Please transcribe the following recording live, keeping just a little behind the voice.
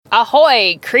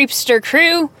Ahoy, creepster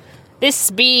crew! This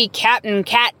be Captain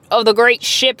Cat of the great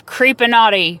ship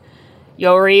Creepinati.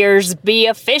 Your ears be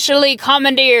officially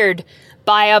commandeered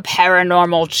by a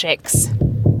paranormal chicks.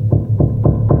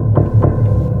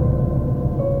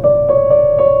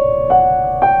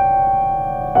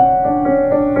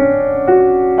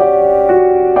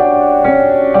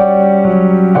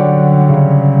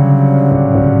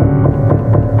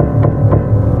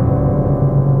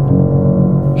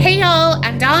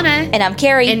 And I'm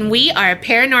Carrie. And we are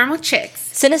Paranormal Chicks.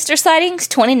 Sinister Sightings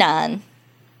 29.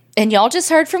 And y'all just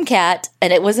heard from Kat,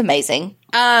 and it was amazing.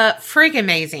 Freak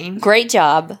amazing. Great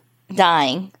job.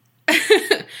 Dying.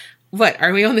 What,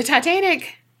 are we on the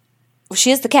Titanic? Well,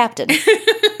 she is the captain.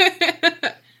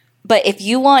 But if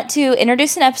you want to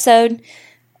introduce an episode,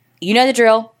 you know the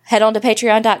drill. Head on to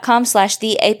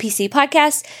patreon.com/theapc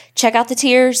podcast. Check out the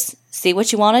tiers. See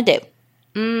what you want to do.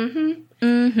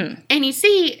 And you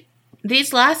see,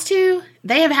 these last two,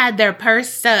 they have had their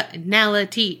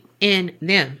personality in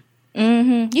them.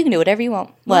 You can do whatever you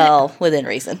want. Well, within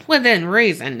reason. Within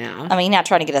reason now. I mean, not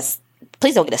trying to get us...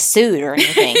 Please don't get us sued or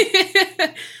anything.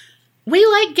 We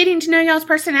like getting to know y'all's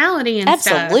personality and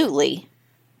Absolutely.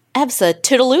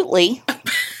 Absolutely.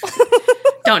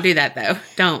 Don't do that, though.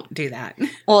 Don't do that.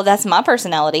 Well, that's my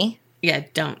personality. Yeah,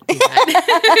 don't do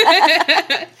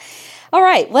that. All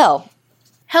right, well.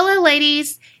 Hello,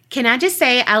 ladies. Can I just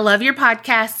say I love your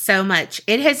podcast so much.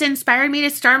 It has inspired me to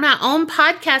start my own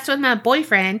podcast with my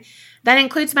boyfriend that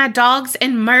includes my dogs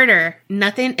and murder.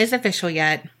 Nothing is official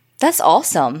yet. That's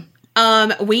awesome.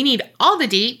 We need all the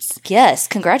deets. Yes,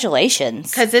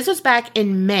 congratulations. Because this was back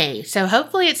in May, so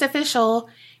hopefully it's official.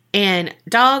 And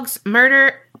dogs,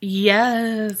 murder,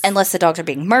 yes. Unless the dogs are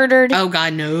being murdered. Oh,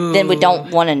 God, no. Then we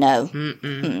don't want to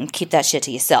know. Keep that shit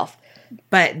to yourself.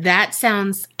 But that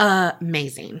sounds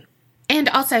amazing. And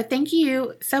also, thank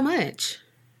you so much.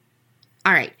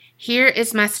 All right, here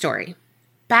is my story.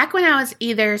 Back when I was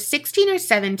either 16 or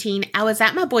 17, I was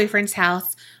at my boyfriend's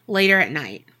house later at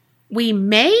night. We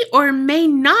may or may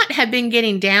not have been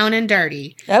getting down and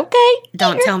dirty. Okay.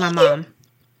 Don't tell my mom.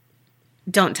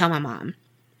 Don't tell my mom.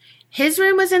 His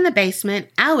room was in the basement.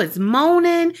 I was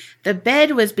moaning. The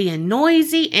bed was being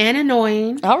noisy and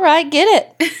annoying. All right, get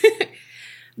it.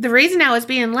 The reason I was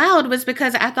being loud was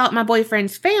because I thought my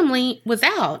boyfriend's family was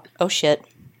out. Oh, shit.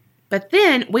 But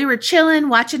then we were chilling,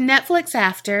 watching Netflix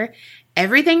after.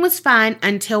 Everything was fine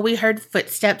until we heard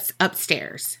footsteps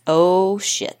upstairs. Oh,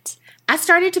 shit. I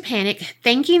started to panic,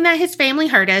 thinking that his family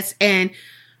heard us and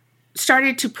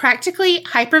started to practically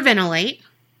hyperventilate.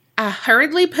 I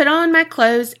hurriedly put on my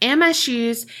clothes and my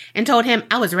shoes and told him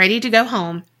I was ready to go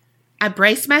home. I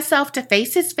braced myself to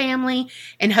face his family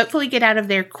and hopefully get out of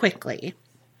there quickly.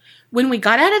 When we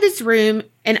got out of his room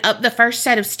and up the first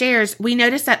set of stairs, we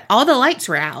noticed that all the lights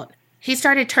were out. He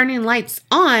started turning lights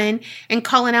on and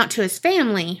calling out to his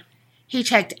family. He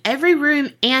checked every room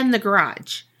and the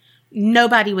garage.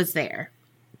 Nobody was there.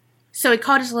 So he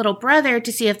called his little brother to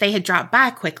see if they had dropped by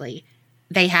quickly.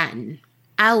 They hadn't.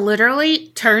 I literally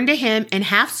turned to him and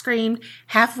half screamed,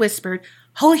 half whispered,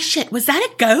 "Holy shit, was that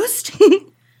a ghost?"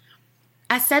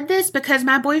 I said this because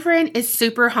my boyfriend is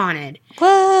super haunted.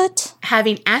 What?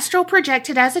 Having astral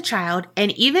projected as a child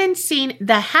and even seen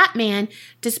the Hat Man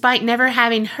despite never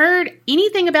having heard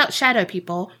anything about shadow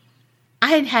people, I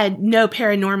had had no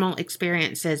paranormal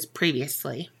experiences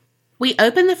previously. We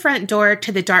opened the front door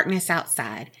to the darkness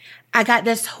outside. I got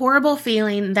this horrible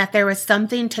feeling that there was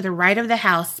something to the right of the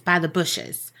house by the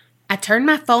bushes. I turned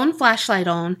my phone flashlight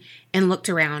on and looked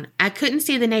around. I couldn't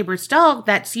see the neighbor's dog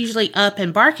that's usually up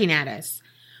and barking at us.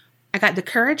 I got the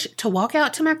courage to walk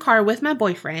out to my car with my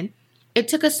boyfriend. It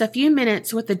took us a few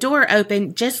minutes with the door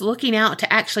open, just looking out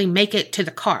to actually make it to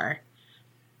the car.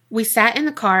 We sat in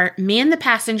the car, me in the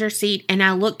passenger seat, and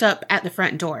I looked up at the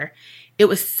front door. It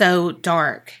was so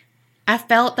dark. I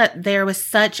felt that there was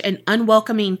such an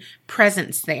unwelcoming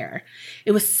presence there.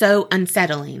 It was so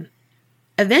unsettling.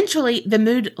 Eventually, the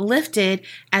mood lifted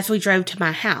as we drove to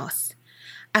my house.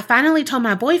 I finally told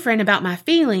my boyfriend about my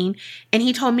feeling, and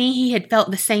he told me he had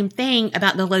felt the same thing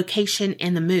about the location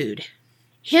and the mood.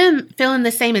 Him feeling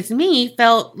the same as me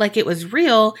felt like it was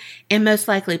real and most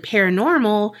likely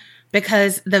paranormal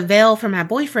because the veil for my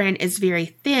boyfriend is very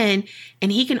thin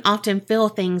and he can often feel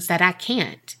things that I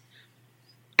can't.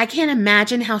 I can't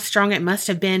imagine how strong it must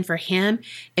have been for him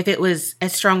if it was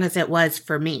as strong as it was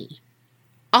for me.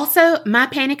 Also, my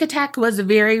panic attack was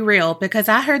very real because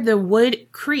I heard the wood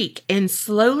creak and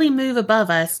slowly move above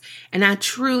us, and I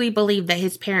truly believe that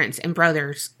his parents and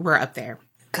brothers were up there.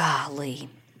 Golly.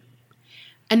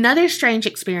 Another strange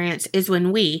experience is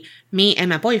when me and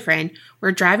my boyfriend,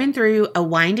 were driving through a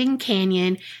winding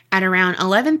canyon at around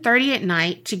 11:30 at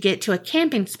night to get to a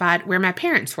camping spot where my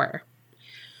parents were.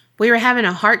 We were having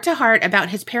a heart-to-heart about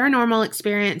his paranormal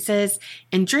experiences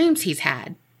and dreams he's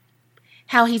had.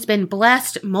 How he's been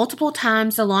blessed multiple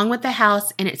times along with the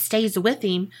house and it stays with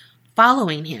him,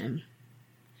 following him.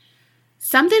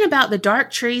 Something about the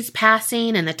dark trees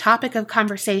passing and the topic of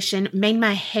conversation made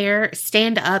my hair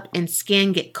stand up and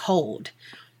skin get cold.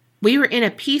 We were in a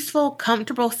peaceful,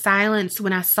 comfortable silence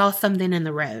when I saw something in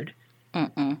the road.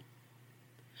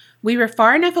 We were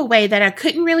far enough away that I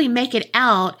couldn't really make it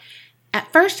out.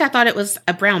 At first, I thought it was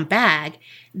a brown bag.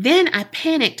 Then I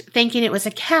panicked, thinking it was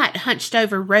a cat hunched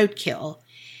over roadkill.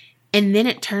 And then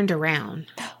it turned around.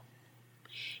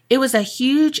 It was a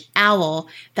huge owl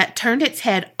that turned its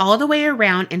head all the way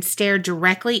around and stared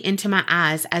directly into my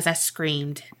eyes as I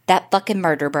screamed. That fucking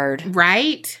murder bird.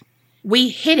 Right? We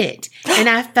hit it, and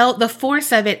I felt the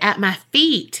force of it at my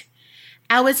feet.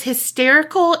 I was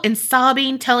hysterical and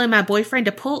sobbing, telling my boyfriend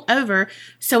to pull over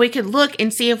so we could look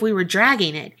and see if we were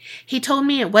dragging it. He told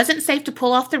me it wasn't safe to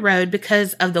pull off the road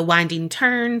because of the winding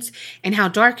turns and how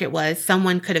dark it was.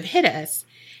 Someone could have hit us.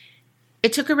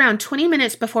 It took around 20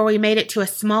 minutes before we made it to a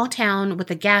small town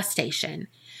with a gas station.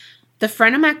 The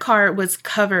front of my car was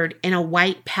covered in a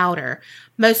white powder,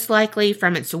 most likely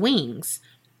from its wings.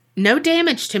 No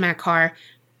damage to my car,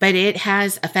 but it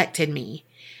has affected me.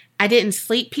 I didn't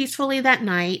sleep peacefully that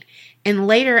night, and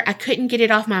later I couldn't get it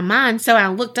off my mind, so I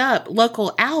looked up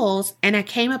local owls and I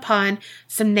came upon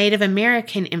some Native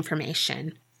American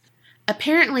information.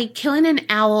 Apparently, killing an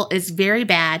owl is very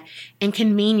bad and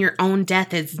can mean your own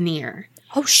death is near.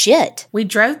 Oh, shit. We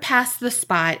drove past the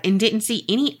spot and didn't see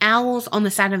any owls on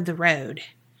the side of the road.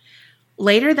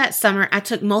 Later that summer, I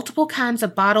took multiple kinds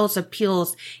of bottles of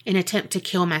pills in an attempt to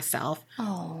kill myself,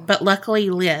 but luckily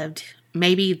lived.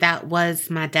 Maybe that was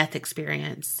my death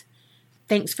experience.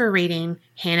 Thanks for reading,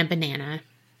 Hannah Banana.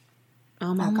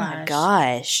 Oh my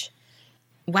gosh.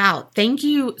 Wow, thank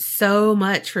you so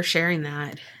much for sharing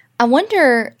that. I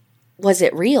wonder, was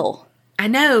it real? I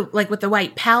know, like with the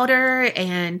white powder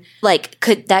and... Like,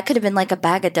 could have been like a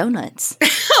bag of donuts.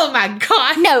 Oh my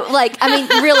God. No, like, I mean,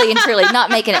 really and truly, not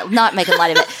making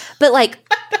light of it. But like...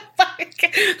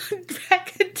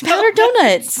 Powdered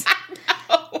donuts. I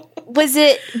know. Was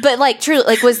it, but like, truly,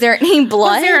 like, was there any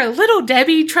blood? Was there a little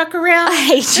Debbie truck around? I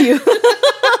hate you.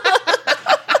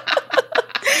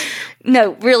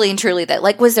 No, really and truly, though.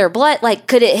 Like, was there blood? Like,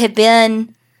 could it have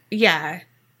been... Yeah.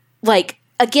 Like...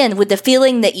 Again, with the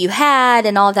feeling that you had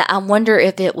and all of that, I wonder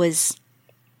if it was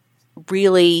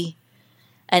really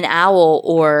an owl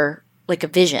or like a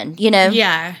vision, you know?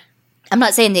 Yeah. I'm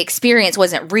not saying the experience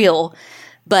wasn't real,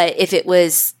 but if it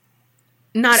was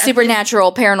not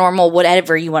supernatural, paranormal,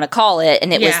 whatever you want to call it,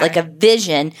 and it was like a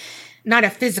vision. Not a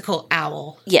physical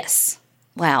owl. Yes.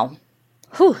 Wow.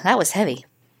 Whew, that was heavy.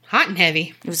 Hot and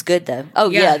heavy. It was good, though. Oh,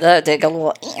 yeah, that did a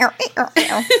little...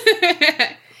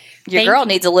 Your girl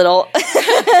needs a little...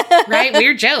 Right?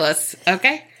 We're jealous.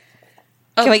 Okay?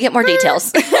 Can we get more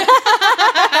details?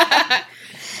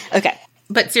 Okay.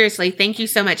 But seriously, thank you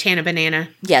so much, Hannah Banana.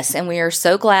 Yes, and we are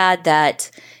so glad that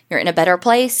you're in a better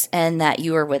place and that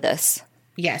you are with us.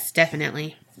 Yes,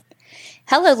 definitely.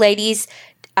 Hello, ladies.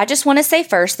 I just want to say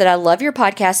first that I love your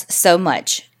podcast so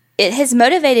much. It has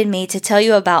motivated me to tell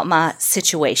you about my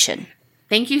situation.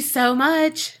 Thank you so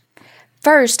much.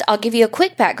 First, I'll give you a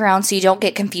quick background so you don't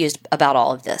get confused about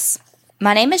all of this.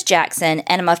 My name is Jackson,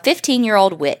 and I'm a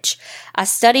 15-year-old witch. I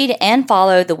studied and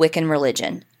follow the Wiccan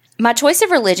religion. My choice of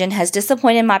religion has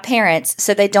disappointed my parents,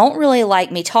 so they don't really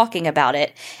like me talking about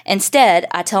it. Instead,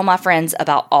 I tell my friends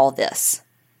about all this.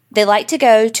 They like to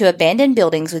go to abandoned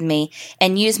buildings with me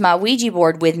and use my Ouija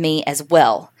board with me as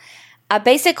well. I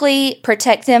basically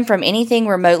protect them from anything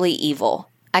remotely evil.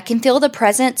 I can feel the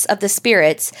presence of the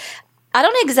spirits. I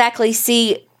don't exactly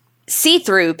see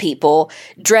see-through people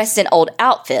dressed in old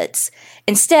outfits.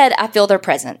 Instead, I feel their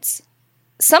presence.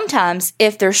 Sometimes,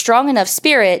 if they're strong enough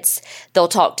spirits, they'll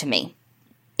talk to me.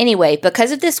 Anyway,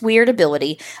 because of this weird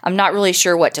ability, I'm not really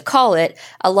sure what to call it,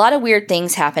 a lot of weird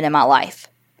things happen in my life.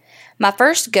 My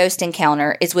first ghost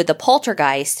encounter is with a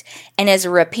poltergeist and is a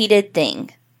repeated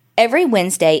thing. Every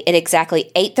Wednesday at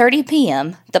exactly 8:30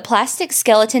 p.m., the plastic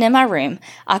skeleton in my room,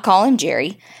 I call him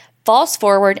Jerry, falls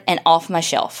forward and off my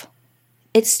shelf.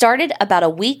 It started about a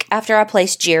week after I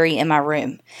placed Jerry in my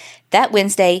room. That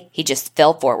Wednesday, he just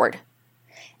fell forward.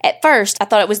 At first, I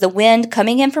thought it was the wind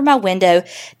coming in from my window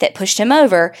that pushed him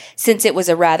over, since it was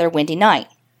a rather windy night.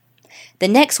 The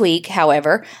next week,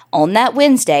 however, on that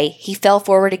Wednesday, he fell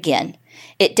forward again.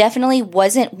 It definitely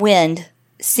wasn't wind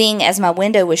seeing as my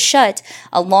window was shut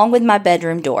along with my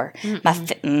bedroom door.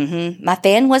 My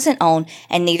fan wasn't on,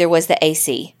 and neither was the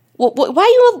AC. Why are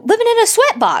you living in a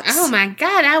sweatbox? Oh my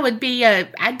God,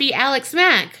 I'd be Alex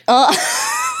Mack. Oh,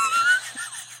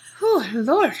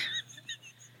 Lord.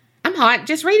 I'm hot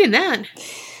just reading that.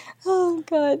 Oh,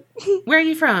 God. Where are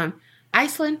you from?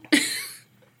 Iceland?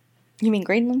 You mean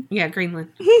Greenland? Yeah,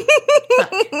 Greenland.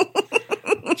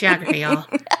 Geography, y'all.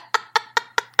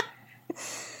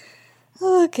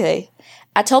 Okay.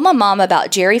 I told my mom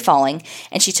about Jerry falling,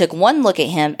 and she took one look at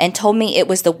him and told me it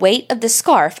was the weight of the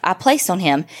scarf I placed on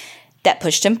him that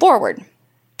pushed him forward.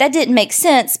 That didn't make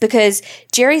sense because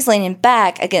Jerry's leaning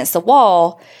back against the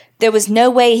wall. There was no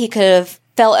way he could have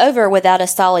fell over without a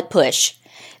solid push.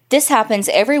 This happens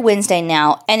every Wednesday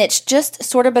now, and it's just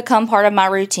sort of become part of my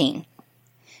routine.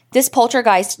 This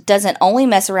poltergeist doesn't only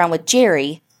mess around with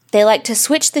Jerry. They like to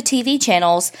switch the TV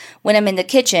channels when I'm in the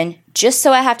kitchen just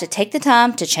so I have to take the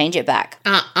time to change it back.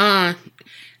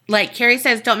 Like Carrie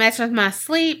says, don't mess with my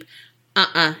sleep.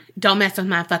 Don't mess with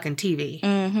my fucking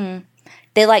TV.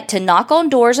 They like to knock on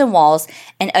doors and walls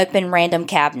and open random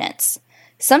cabinets.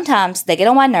 Sometimes they get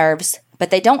on my nerves, but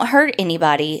they don't hurt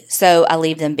anybody, so I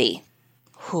leave them be.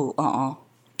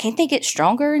 Can't they get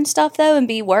stronger and stuff, though, and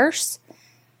be worse?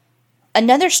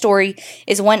 Another story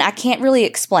is one I can't really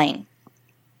explain.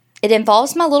 It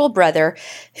involves my little brother,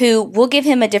 who we'll give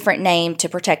him a different name to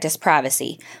protect his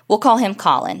privacy. We'll call him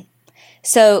Colin.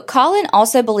 So Colin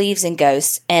also believes in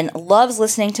ghosts and loves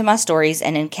listening to my stories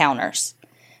and encounters.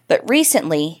 But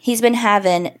recently, he's been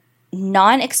having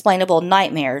non-explainable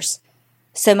nightmares,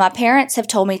 so my parents have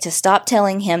told me to stop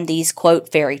telling him these,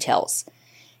 quote, fairy tales.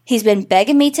 He's been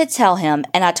begging me to tell him,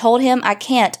 and I told him I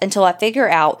can't until I figure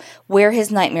out where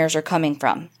his nightmares are coming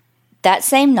from. That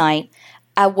same night,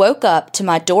 I woke up to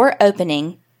my door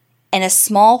opening, and a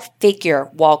small figure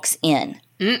walks in.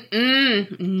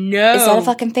 No. Is that a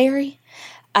fucking fairy?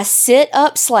 I sit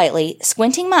up slightly,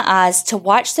 squinting my eyes to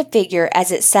watch the figure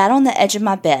as it sat on the edge of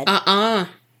my bed.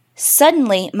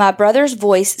 Suddenly, my brother's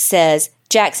voice says,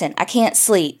 "Jackson, I can't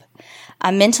sleep."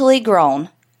 I mentally groan.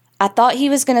 I thought he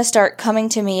was going to start coming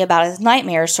to me about his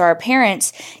nightmares so our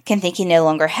parents can think he no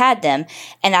longer had them,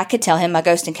 and I could tell him my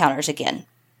ghost encounters again.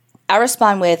 I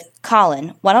respond with,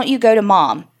 "Colin, why don't you go to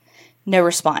Mom?" No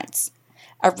response.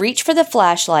 I reach for the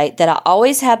flashlight that I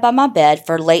always have by my bed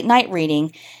for late night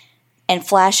reading and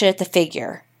flash it at the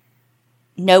figure.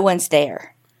 No one's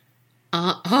there.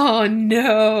 Oh,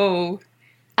 no.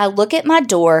 I look at my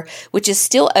door, which is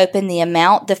still open the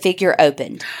amount the figure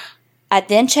opened. I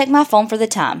then check my phone for the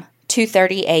time,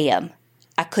 2:30 a.m.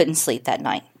 I couldn't sleep that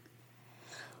night.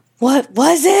 What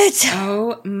was it?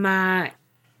 Oh, my.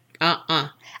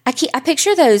 I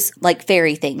picture those, like,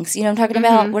 fairy things. You know what I'm talking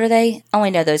about? What are they? I only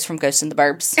know those from Ghosts in the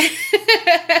Burbs.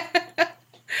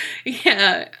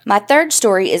 Yeah. My third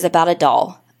story is about a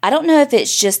doll. I don't know if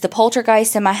it's just the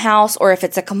poltergeist in my house or if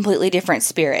it's a completely different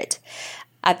spirit.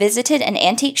 I visited an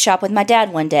antique shop with my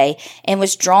dad one day and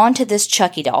was drawn to this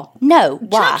Chucky doll. No,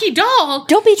 why? Chucky doll?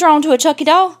 Don't be drawn to a Chucky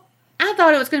doll. I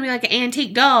thought it was going to be like an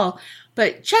antique doll,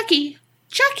 but Chucky.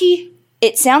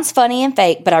 It sounds funny and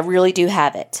fake, but I really do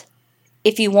have it.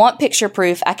 If you want picture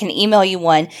proof, I can email you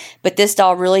one, but this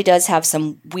doll really does have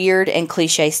some weird and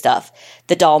cliche stuff.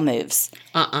 The doll moves.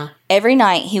 Every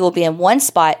night he will be in one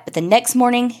spot, but the next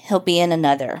morning he'll be in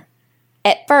another.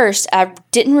 At first, I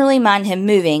didn't really mind him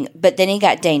moving, but then he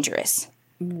got dangerous.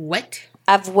 What?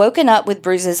 I've woken up with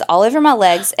bruises all over my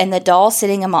legs and the doll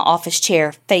sitting in my office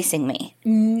chair facing me.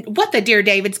 What the dear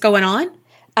David's going on?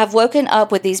 I've woken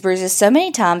up with these bruises so many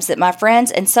times that my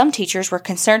friends and some teachers were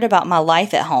concerned about my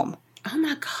life at home. Oh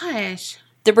my gosh.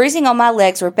 The bruising on my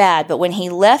legs were bad, but when he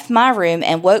left my room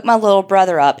and woke my little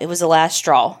brother up, it was the last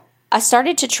straw. I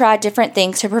started to try different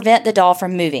things to prevent the doll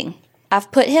from moving.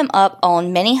 I've put him up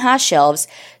on many high shelves,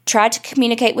 tried to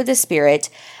communicate with the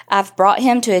spirit. I've brought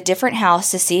him to a different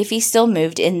house to see if he still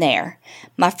moved in there.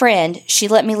 My friend, she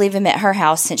let me leave him at her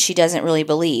house since she doesn't really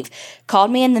believe,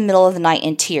 called me in the middle of the night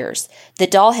in tears. The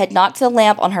doll had knocked the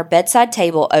lamp on her bedside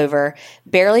table over,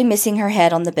 barely missing her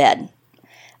head on the bed.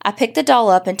 I picked the doll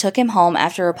up and took him home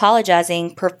after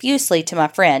apologizing profusely to my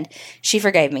friend. She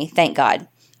forgave me, thank God.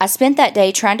 I spent that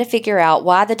day trying to figure out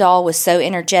why the doll was so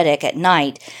energetic at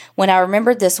night when I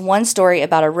remembered this one story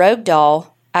about a rogue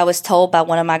doll I was told by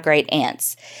one of my great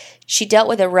aunts. She dealt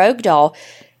with a rogue doll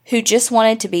who just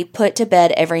wanted to be put to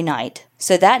bed every night.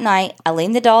 So that night, I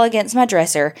leaned the doll against my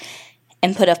dresser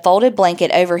and put a folded blanket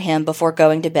over him before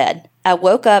going to bed. I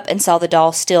woke up and saw the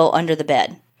doll still under the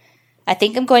bed. I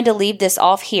think I'm going to leave this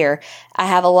off here. I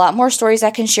have a lot more stories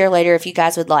I can share later if you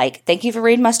guys would like. Thank you for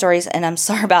reading my stories, and I'm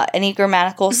sorry about any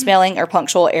grammatical, spelling, or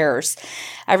punctual errors.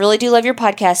 I really do love your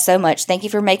podcast so much. Thank you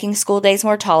for making school days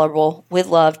more tolerable. With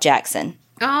love, Jackson.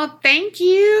 Oh, thank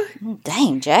you.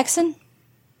 Dang, Jackson.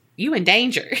 You in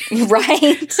danger.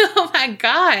 Right? Oh, my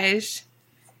gosh.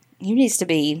 You needs to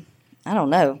be, I don't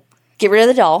know. Get rid of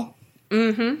the doll.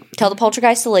 Mm-hmm. Tell the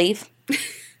poltergeist to leave.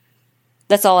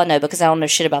 That's all I know because I don't know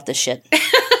shit about this shit.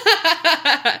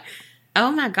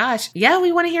 Oh, my gosh. Yeah,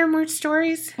 we want to hear more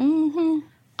stories. Mm-hmm.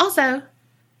 Also,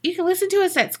 you can listen to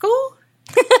us at school.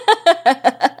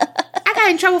 I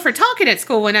got in trouble for talking at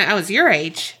school when I was your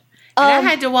age. And I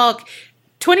had to walk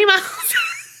 20 miles.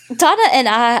 Donna and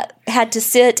I had to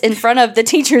sit in front of the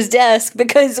teacher's desk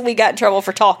because we got in trouble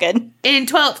for talking. In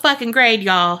 12th fucking grade,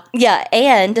 y'all. Yeah,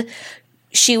 and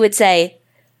she would say,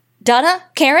 Donna,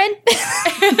 Karen?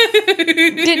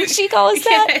 Didn't she call us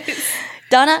that? Yes.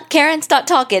 Donna, Karen, stop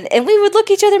talking. And we would look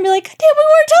at each other and be like, damn, we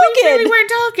weren't talking. We weren't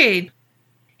talking.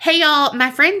 Hey, y'all, my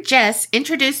friend Jess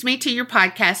introduced me to your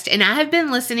podcast, and I have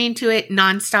been listening to it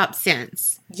nonstop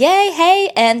since. Yay, hey,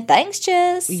 and thanks,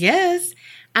 Jess. Yes.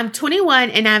 I'm 21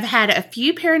 and I've had a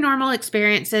few paranormal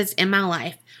experiences in my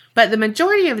life, but the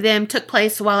majority of them took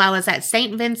place while I was at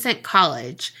St. Vincent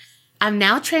College. I've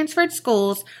now transferred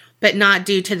schools, but not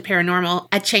due to the paranormal.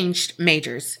 I changed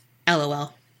majors.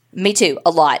 LOL. Me too.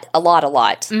 A lot.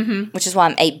 Mm-hmm. Which is why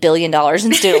I'm $8 billion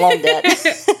in student loan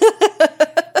debt.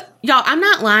 Y'all, I'm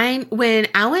not lying. When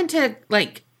I went to,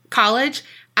 college,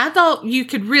 I thought you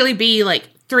could really be,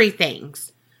 3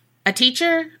 things. A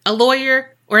teacher, a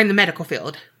lawyer, or in the medical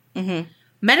field. Mm-hmm.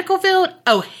 Medical field?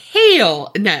 Oh,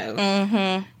 hell no.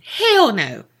 Mm-hmm. Hell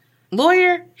no.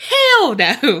 Lawyer? Hell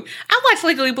no. I watched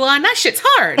Legally Blonde. That shit's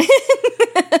hard.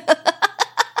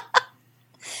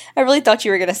 I really thought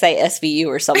you were going to say SVU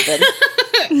or something.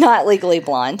 Not Legally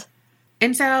Blonde.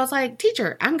 And so I was like,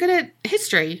 teacher, I'm good at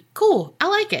history. Cool. I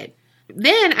like it.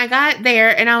 Then I got there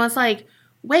and I was like,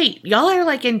 wait, y'all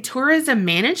are in tourism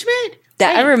management?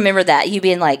 I remember that. You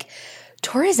being like,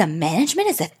 tourism management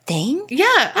is a thing?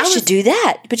 Yeah. I should do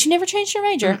that. But you never changed your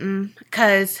major.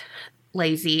 Because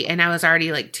lazy. And I was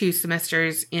already 2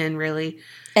 semesters in, really.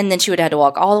 And then she would have to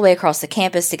walk all the way across the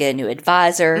campus to get a new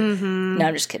advisor. Mm-hmm. No,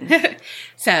 I'm just kidding.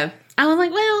 So I was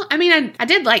like, well, I mean, I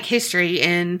did like history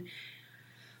and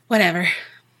whatever.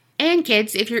 And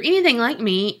kids, if you're anything like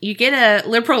me, you get a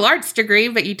liberal arts degree,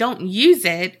 but you don't use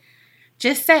it.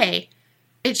 Just say,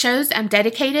 it shows I'm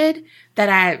dedicated, that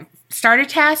I start a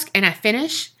task and I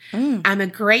finish. I'm a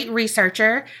great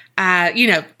researcher.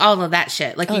 All of that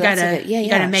shit. You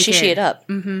gotta make it up.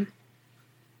 Mm-hmm.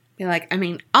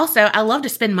 Be also, I love to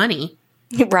spend money.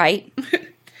 Right.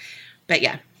 But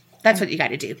yeah, that's what you got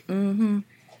to do. Mm-hmm.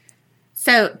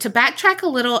 So to backtrack a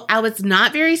little, I was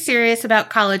not very serious about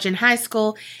college and high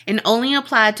school and only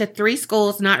applied to 3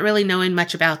 schools, not really knowing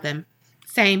much about them.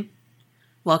 Same.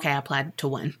 Well, okay, I applied to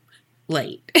 1.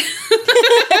 Late.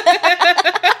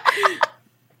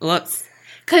 Whoops.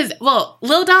 Because,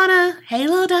 Lil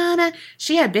Donna,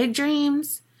 she had big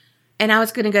dreams. And I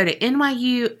was going to go to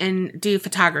NYU and do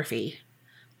photography.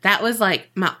 That was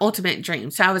my ultimate dream.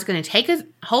 So I was going to take a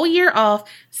whole year off,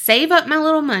 save up my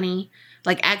little money,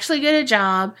 actually get a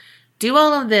job, do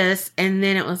all of this. And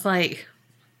then it was who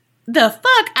the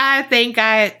fuck I think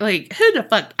I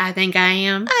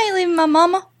am? I ain't leaving my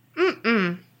mama.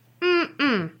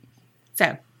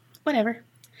 So, whatever.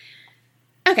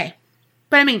 Okay.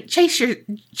 But chase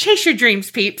your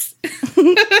dreams, peeps.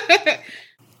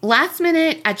 Last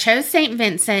minute, I chose St.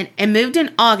 Vincent and moved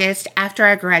in August after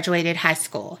I graduated high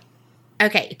school.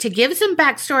 Okay, to give some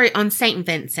backstory on St.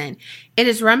 Vincent, it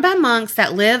is run by monks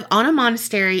that live on a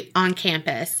monastery on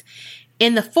campus.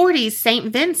 In the 40s,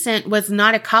 St. Vincent was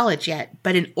not a college yet,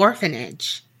 but an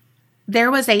orphanage. There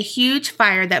was a huge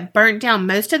fire that burnt down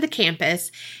most of the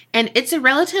campus, and it's a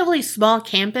relatively small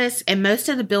campus, and most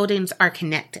of the buildings are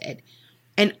connected.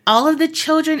 And all of the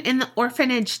children in the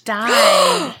orphanage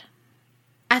died.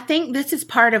 I think this is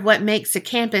part of what makes the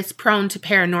campus prone to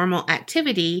paranormal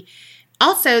activity.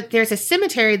 Also, there's a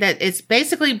cemetery that is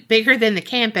basically bigger than the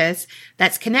campus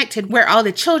that's connected where all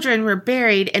the children were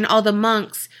buried and all the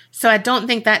monks. So I don't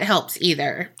think that helps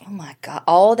either. Oh my God.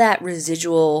 All that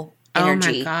residual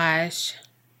energy. Oh my gosh.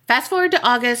 Fast forward to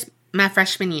August, my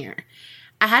freshman year.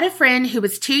 I had a friend who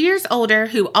was 2 years older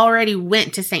who already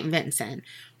went to St. Vincent.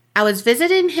 I was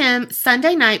visiting him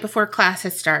Sunday night before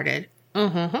classes started.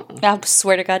 I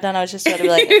swear to God, Donna, I was just about to be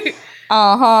like,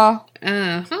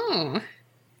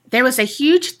 There was a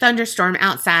huge thunderstorm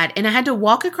outside, and I had to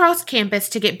walk across campus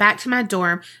to get back to my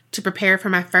dorm to prepare for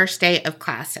my first day of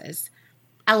classes.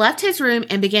 I left his room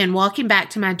and began walking back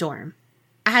to my dorm.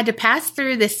 I had to pass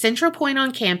through this central point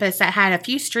on campus that had a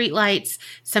few streetlights,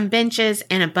 some benches,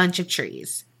 and a bunch of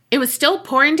trees. It was still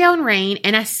pouring down rain,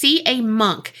 and I see a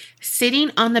monk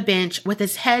sitting on the bench with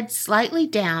his head slightly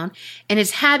down and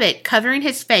his habit covering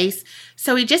his face,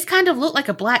 so he just kind of looked like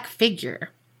a black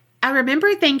figure. I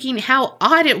remember thinking how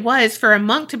odd it was for a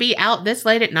monk to be out this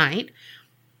late at night.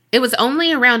 It was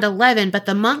only around 11, but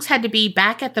the monks had to be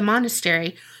back at the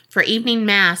monastery for evening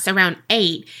mass around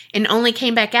 8 and only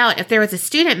came back out if there was a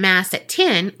student mass at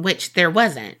 10, which there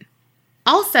wasn't.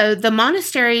 Also, the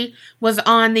monastery was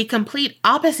on the complete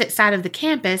opposite side of the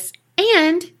campus,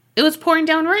 and it was pouring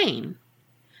down rain.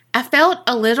 I felt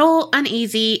a little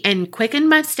uneasy and quickened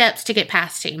my steps to get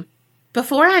past him.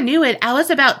 Before I knew it, I was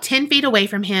about 10 feet away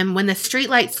from him when the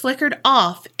streetlights flickered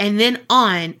off and then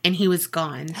on, and he was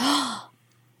gone.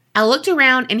 I looked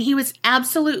around, and he was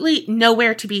absolutely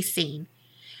nowhere to be seen.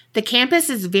 The campus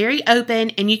is very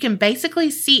open, and you can basically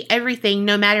see everything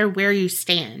no matter where you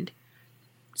stand.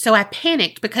 So I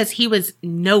panicked because he was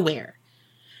nowhere.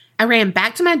 I ran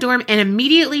back to my dorm and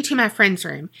immediately to my friend's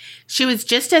room. She was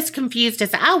just as confused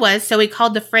as I was, so we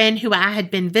called the friend who I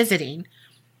had been visiting.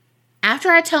 After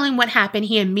I tell him what happened,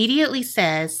 he immediately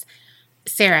says,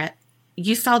 "Sarah,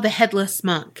 you saw the headless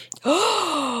monk."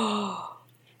 I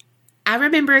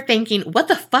remember thinking, what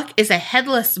the fuck is a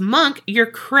headless monk? You're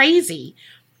crazy.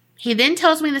 He then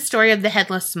tells me the story of the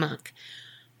headless monk.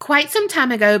 Quite some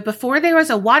time ago, before there was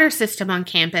a water system on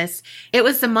campus, it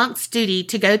was the monk's duty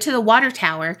to go to the water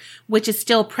tower, which is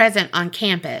still present on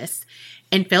campus,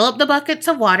 and fill up the buckets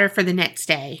of water for the next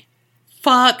day.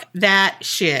 Fuck that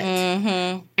shit.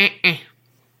 Mm-hmm.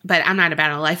 But I'm not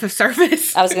about a life of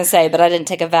service. I was going to say, but I didn't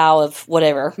take a vow of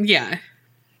whatever. Yeah.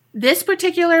 This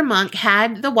particular monk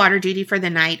had the water duty for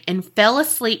the night and fell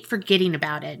asleep forgetting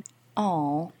about it.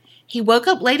 Oh. He woke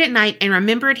up late at night and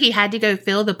remembered he had to go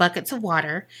fill the buckets of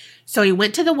water, so he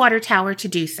went to the water tower to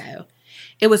do so.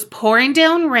 It was pouring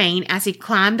down rain as he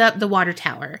climbed up the water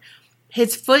tower.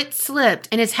 His foot slipped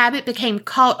and his habit became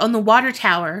caught on the water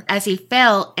tower as he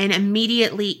fell and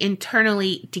immediately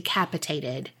internally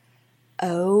decapitated.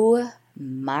 Oh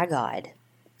my God.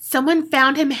 Someone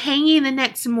found him hanging the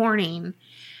next morning.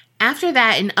 After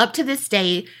that, and up to this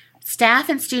day, staff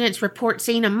and students report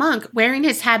seeing a monk wearing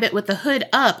his habit with the hood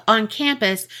up on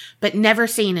campus, but never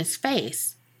seeing his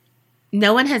face.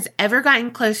 No one has ever gotten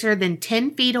closer than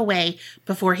 10 feet away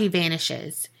before he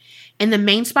vanishes. In the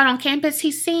main spot on campus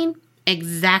he's seen,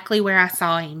 exactly where I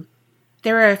saw him.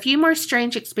 There are a few more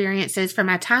strange experiences from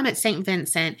my time at St.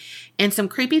 Vincent and some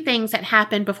creepy things that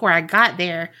happened before I got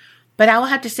there, but I will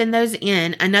have to send those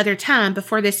in another time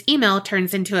before this email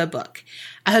turns into a book.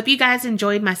 I hope you guys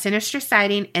enjoyed my sinister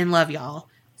sighting and love y'all.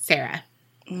 Sarah.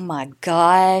 Oh my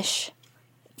gosh.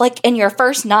 Like in your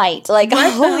first night. Like,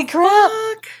 what holy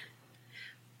crap.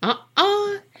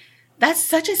 That's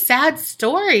such a sad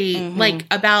story. Mm-hmm. Like,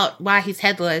 about why he's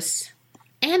headless.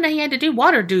 And he had to do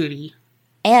water duty.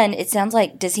 And it sounds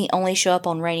like, does he only show up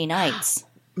on rainy nights?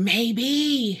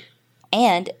 Maybe.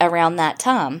 And around that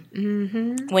time,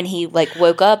 mm-hmm. when he like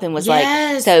woke up and was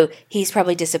yes. like, so he's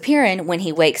probably disappearing when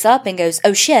he wakes up and goes,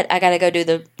 oh shit, I gotta go do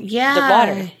the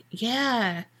water.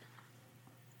 Yeah.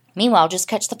 Meanwhile, just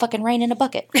catch the fucking rain in a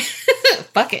bucket.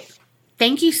 Bucket.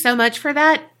 Thank you so much for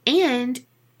that. And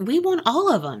we want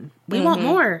all of them. We want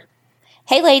more.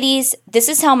 Hey ladies, this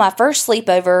is how my first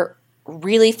sleepover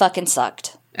really fucking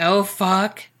sucked. Oh,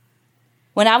 fuck.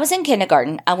 When I was in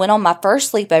kindergarten, I went on my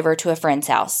first sleepover to a friend's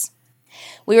house.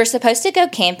 We were supposed to go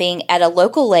camping at a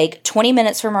local lake 20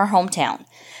 minutes from our hometown,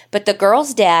 but the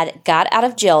girl's dad got out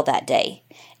of jail that day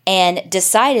and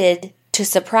decided to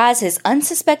surprise his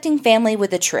unsuspecting family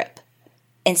with a trip.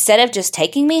 Instead of just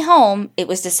taking me home, it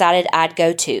was decided I'd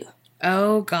go too.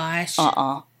 Oh, gosh.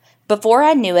 Before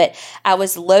I knew it, I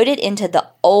was loaded into the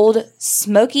old,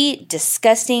 smoky,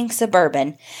 disgusting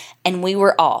Suburban, and we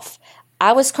were off.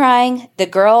 I was crying, the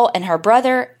girl and her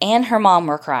brother and her mom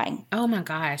were crying. Oh my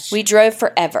gosh. We drove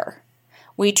forever.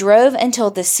 We drove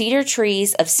until the cedar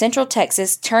trees of Central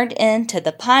Texas turned into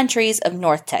the pine trees of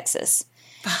North Texas.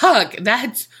 Fuck,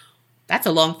 that's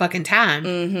a long fucking time.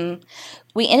 Mm-hmm.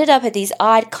 We ended up at these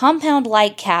odd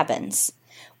compound-like cabins.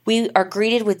 We are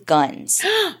greeted with guns.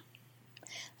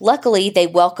 Luckily, they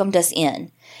welcomed us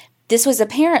in. This was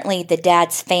apparently the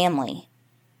dad's family.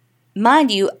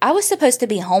 Mind you, I was supposed to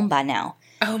be home by now.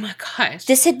 Oh my gosh.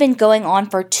 This had been going on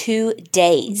for 2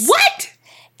 days. What?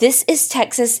 This is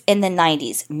Texas in the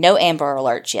 90s. No Amber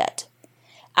Alerts yet.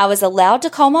 I was allowed to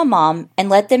call my mom and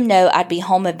let them know I'd be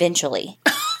home eventually.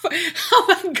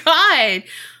 Oh my God.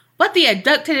 What, the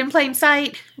abducted in plain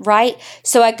sight? Right?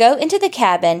 So I go into the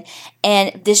cabin,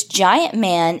 and this giant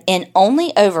man in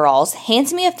only overalls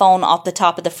hands me a phone off the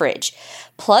top of the fridge,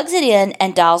 plugs it in,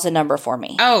 and dials a number for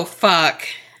me. Oh, fuck.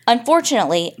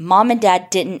 Unfortunately, Mom and Dad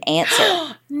didn't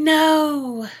answer.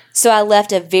 No. So I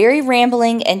left a very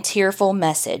rambling and tearful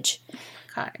message.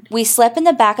 God. We slept in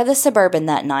the back of the Suburban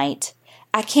that night.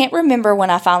 I can't remember when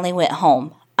I finally went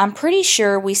home. I'm pretty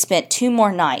sure we spent 2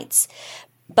 more nights,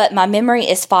 but my memory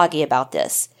is foggy about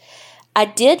this. I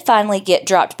did finally get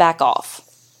dropped back off.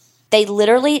 They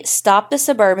literally stopped the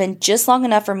Suburban just long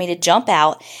enough for me to jump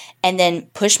out and then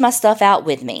push my stuff out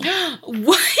with me.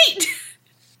 What?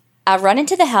 I run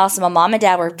into the house, and my mom and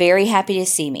dad were very happy to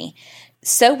see me.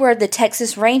 So were the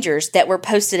Texas Rangers that were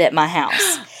posted at my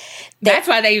house. That's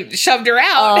why they shoved her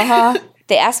out. Uh-huh.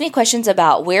 They asked me questions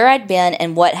about where I'd been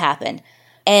and what happened.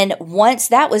 And once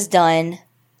that was done,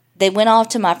 they went off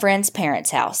to my friend's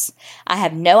parents' house. I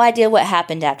have no idea what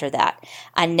happened after that.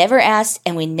 I never asked,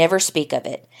 and we never speak of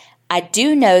it. I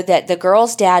do know that the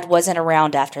girl's dad wasn't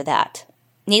around after that.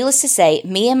 Needless to say,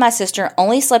 me and my sister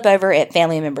only slept over at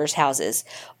family members' houses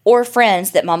or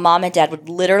friends that my mom and dad would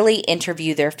literally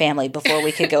interview their family before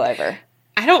we could go over.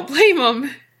 I don't blame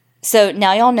them. So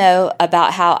now y'all know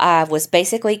about how I was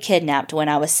basically kidnapped when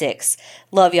I was 6.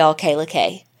 Love y'all, Kayla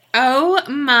K. Oh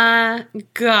my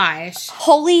gosh.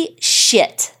 Holy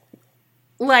shit.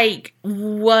 Like,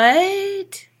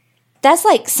 what? That's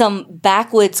like some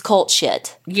backwoods cult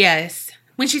shit. Yes.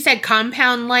 When she said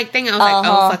compound-like thing, I was like,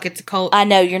 oh, fuck, it's a cult. I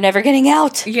know, you're never getting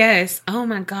out. Yes. Oh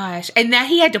my gosh. And that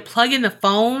he had to plug in the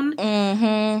phone?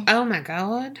 Mm-hmm. Oh my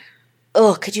God.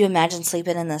 Oh, could you imagine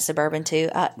sleeping in the Suburban too?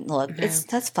 Look,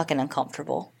 that's fucking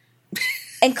uncomfortable.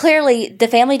 And clearly, the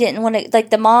family didn't want to,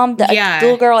 like the mom, the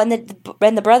little girl, and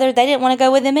the brother, they didn't want to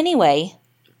go with him anyway.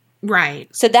 Right.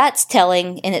 So that's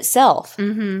telling in itself.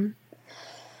 Mm-hmm.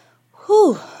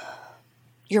 Whew.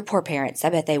 Your poor parents, I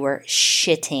bet they were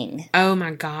shitting. Oh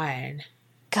my God.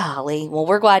 Golly. Well,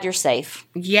 we're glad you're safe.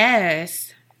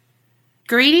 Yes.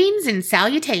 Greetings and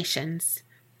salutations.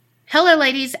 Hello,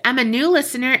 ladies. I'm a new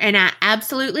listener, and I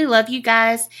absolutely love you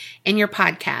guys and your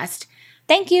podcast.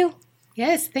 Thank you.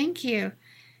 Yes, thank you.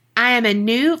 I am a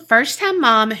new first-time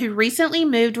mom who recently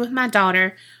moved with my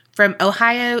daughter from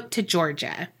Ohio to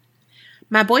Georgia.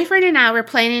 My boyfriend and I were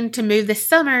planning to move this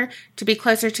summer to be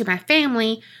closer to my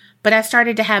family, but I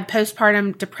started to have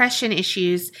postpartum depression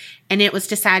issues, and it was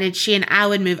decided she and I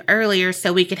would move earlier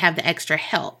so we could have the extra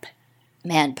help.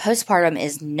 Man, postpartum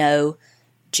is no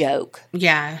joke.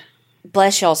 Yeah.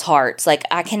 Bless y'all's hearts. Like,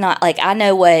 I cannot, like, I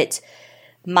know what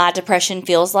my depression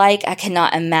feels like. I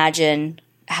cannot imagine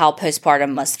how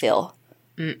postpartum must feel.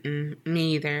 Me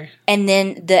either. And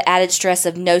then the added stress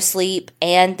of no sleep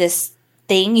and this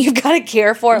thing you've got to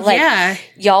care for. Like,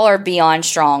 y'all are beyond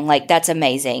strong. Like, that's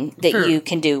amazing that you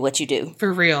can do what you do.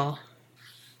 For real.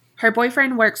 Her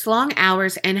boyfriend works long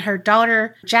hours, and her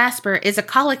daughter, Jasper, is a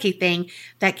colicky thing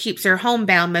that keeps her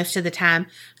homebound most of the time,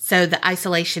 so the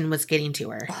isolation was getting to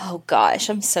her. Oh, gosh.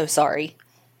 I'm so sorry.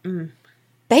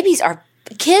 Babies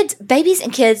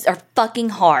and kids are fucking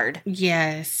hard.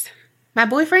 Yes. My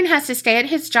boyfriend has to stay at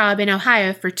his job in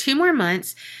Ohio for 2 more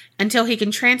months until he can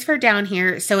transfer down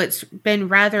here, so it's been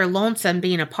rather lonesome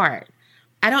being apart.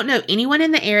 I don't know anyone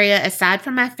in the area aside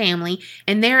from my family,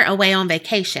 and they're away on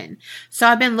vacation. So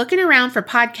I've been looking around for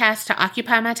podcasts to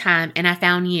occupy my time, and I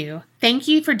found you. Thank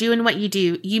you for doing what you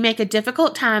do. You make a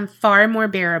difficult time far more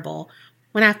bearable.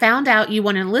 When I found out you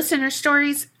wanted listener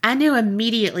stories, I knew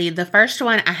immediately the first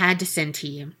one I had to send to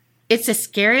you. It's the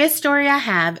scariest story I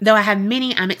have, though I have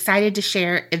many I'm excited to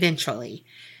share eventually.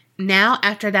 Now,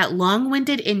 after that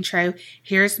long-winded intro,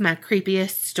 here's my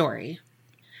creepiest story.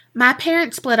 My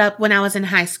parents split up when I was in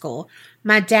high school.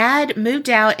 My dad moved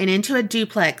out and into a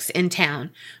duplex in town.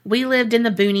 We lived in the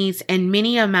boonies, and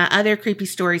many of my other creepy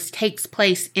stories takes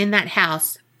place in that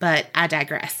house, but I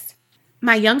digress.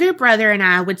 My younger brother and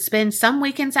I would spend some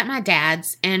weekends at my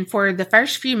dad's, and for the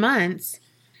first few months,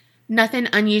 nothing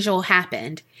unusual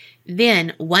happened.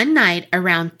 Then, one night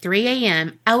around 3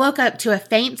 a.m., I woke up to a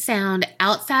faint sound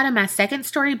outside of my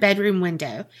second-story bedroom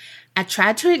window. I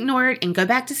tried to ignore it and go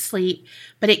back to sleep,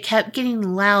 but it kept getting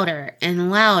louder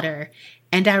and louder,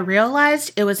 and I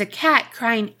realized it was a cat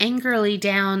crying angrily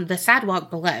down the sidewalk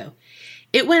below.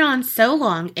 It went on so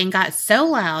long and got so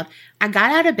loud, I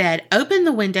got out of bed, opened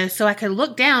the window so I could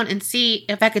look down and see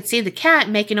if I could see the cat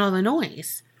making all the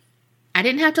noise. I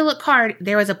didn't have to look hard.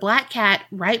 There was a black cat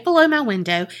right below my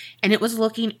window, and it was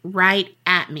looking right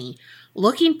at me,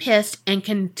 looking pissed and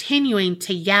continuing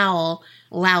to yowl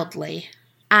loudly.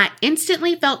 I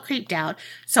instantly felt creeped out,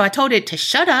 so I told it to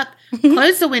shut up,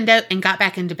 closed the window, and got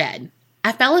back into bed.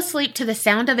 I fell asleep to the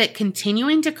sound of it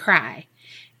continuing to cry.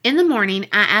 In the morning,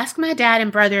 I asked my dad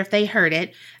and brother if they heard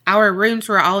it. Our rooms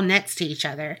were all next to each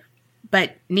other,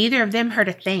 but neither of them heard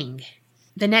a thing.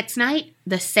 The next night,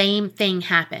 the same thing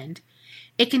happened.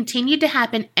 It continued to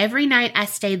happen every night I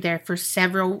stayed there for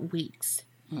several weeks.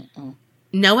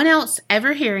 No one else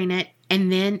ever hearing it,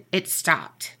 and then it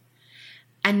stopped.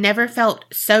 I never felt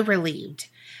so relieved.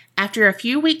 After a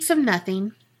few weeks of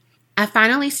nothing, I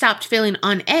finally stopped feeling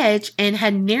on edge and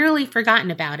had nearly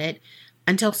forgotten about it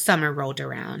until summer rolled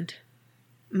around.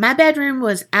 My bedroom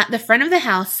was at the front of the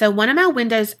house, so one of my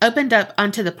windows opened up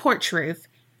onto the porch roof,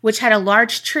 which had a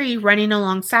large tree running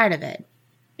alongside of it.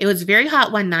 It was very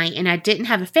hot one night, and I didn't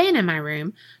have a fan in my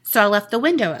room, so I left the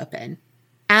window open.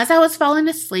 As I was falling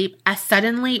asleep, I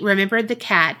suddenly remembered the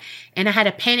cat, and I had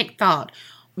a panicked thought.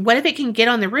 What if it can get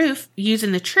on the roof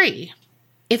using the tree?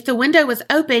 If the window was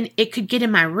open, it could get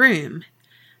in my room.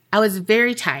 I was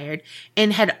very tired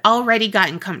and had already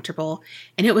gotten comfortable,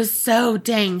 and it was so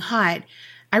dang hot.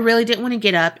 I really didn't want to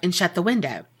get up and shut the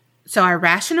window. So I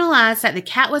rationalized that the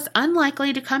cat was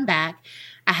unlikely to come back.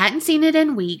 I hadn't seen it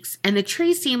in weeks, and the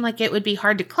tree seemed like it would be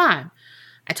hard to climb.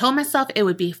 I told myself it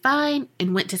would be fine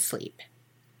and went to sleep.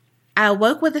 I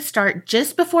awoke with a start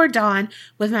just before dawn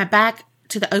with my back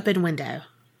to the open window.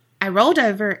 I rolled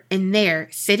over, and there,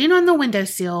 sitting on the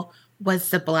windowsill, was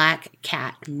the black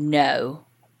cat. No.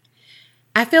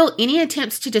 I feel any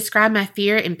attempts to describe my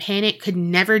fear and panic could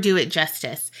never do it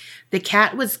justice. The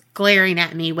cat was glaring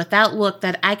at me with that look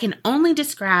that I can only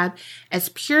describe as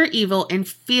pure evil and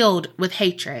filled with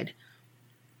hatred.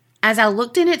 As I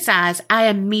looked in its eyes, I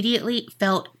immediately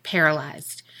felt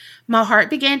paralyzed. My heart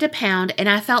began to pound, and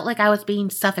I felt like I was being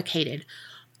suffocated,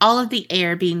 all of the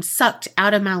air being sucked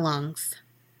out of my lungs.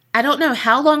 I don't know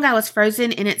how long I was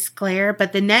frozen in its glare,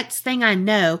 but the next thing I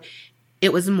know,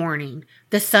 it was morning.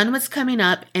 The sun was coming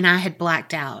up, and I had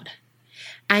blacked out.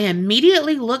 I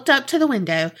immediately looked up to the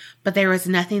window, but there was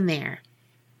nothing there.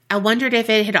 I wondered if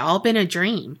it had all been a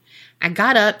dream. I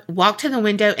got up, walked to the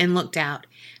window, and looked out.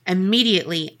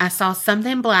 Immediately, I saw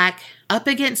something black up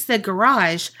against the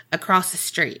garage across the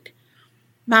street.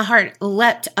 My heart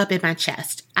leapt up in my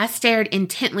chest. I stared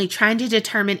intently, trying to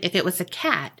determine if it was a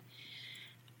cat.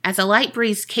 As a light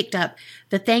breeze kicked up,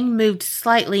 the thing moved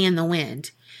slightly in the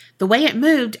wind. The way it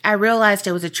moved, I realized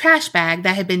it was a trash bag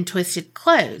that had been twisted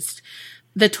closed,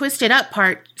 the twisted up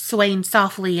part swaying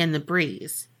softly in the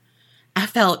breeze. I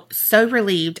felt so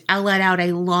relieved, I let out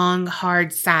a long,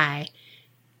 hard sigh,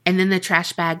 and then the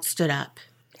trash bag stood up,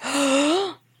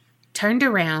 turned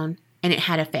around, and it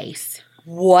had a face.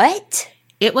 What?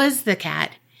 It was the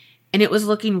cat, and it was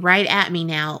looking right at me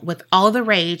now with all the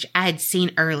rage I had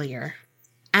seen earlier.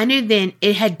 I knew then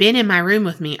it had been in my room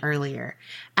with me earlier.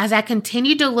 As I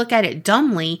continued to look at it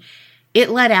dumbly, it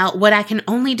let out what I can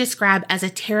only describe as a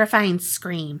terrifying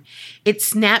scream. It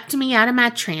snapped me out of my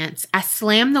trance. I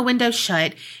slammed the window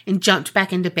shut and jumped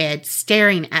back into bed,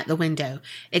 staring at the window,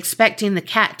 expecting the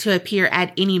cat to appear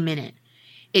at any minute.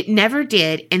 It never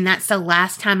did, and that's the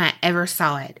last time I ever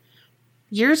saw it.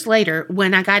 Years later,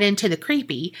 when I got into the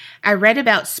creepy, I read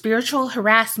about spiritual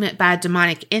harassment by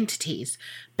demonic entities.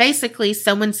 Basically,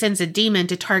 someone sends a demon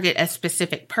to target a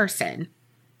specific person.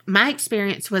 My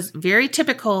experience was very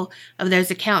typical of those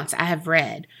accounts I have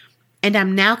read, and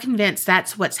I'm now convinced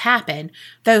that's what's happened,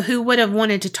 though who would have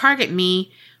wanted to target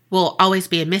me will always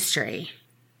be a mystery.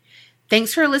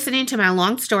 Thanks for listening to my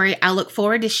long story. I look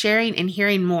forward to sharing and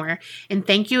hearing more, and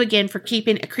thank you again for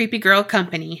keeping a creepy girl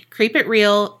company. Creep it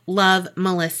real. Love,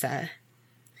 Melissa.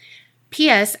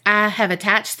 P.S. I have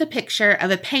attached the picture of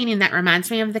a painting that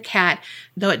reminds me of the cat,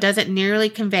 though it doesn't nearly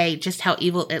convey just how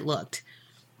evil it looked.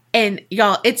 And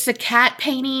y'all, it's a cat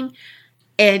painting,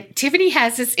 and Tiffany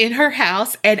has this in her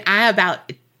house, and I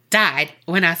about died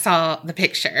when I saw the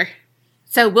picture.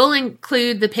 So we'll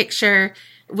include the picture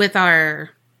with our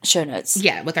show notes.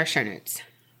 Yeah, with our show notes.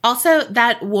 Also,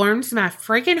 that warms my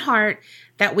freaking heart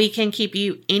that we can keep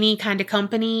you any kind of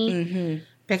company,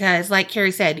 because like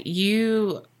Carrie said,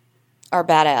 you are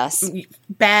badass.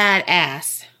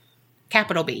 Badass.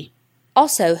 Capital B.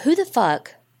 Also, who the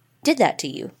fuck did that to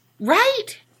you?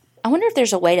 Right? I wonder if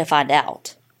there's a way to find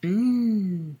out. I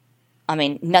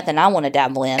mean, nothing I want to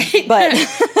dabble in,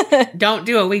 but... Don't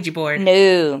do a Ouija board.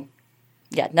 No.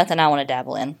 Yeah, nothing I want to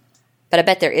dabble in. But I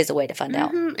bet there is a way to find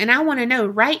out. And I want to know,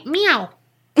 right? Meow.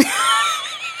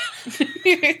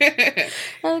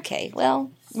 Okay,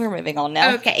 well, we're moving on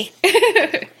now. Okay.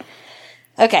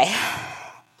 Okay.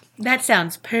 That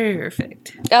sounds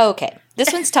perfect. Okay.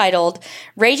 This one's titled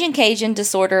Raging Cajun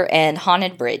Disorder and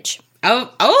Haunted Bridge.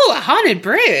 Oh, a haunted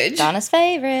bridge. Donna's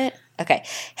favorite. Okay.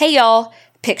 Hey, y'all.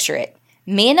 Picture it.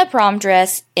 Me in a prom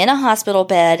dress, in a hospital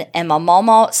bed, and my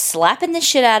mama slapping the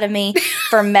shit out of me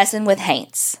for messing with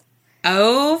haints.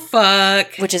 Oh,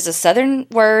 fuck. Which is a southern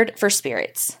word for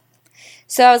spirits.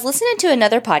 So I was listening to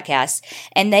another podcast,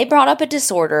 and they brought up a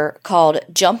disorder called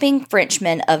Jumping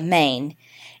Frenchman of Maine,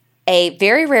 a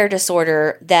very rare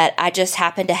disorder that I just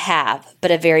happen to have,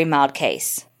 but a very mild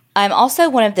case. I'm also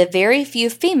one of the very few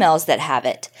females that have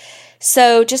it.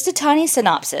 So just a tiny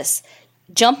synopsis.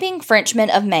 Jumping Frenchman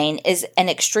of Maine is an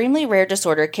extremely rare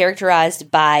disorder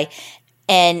characterized by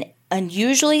an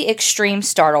unusually extreme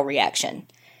startle reaction.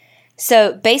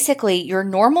 So basically, your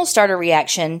normal startle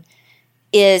reaction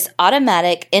is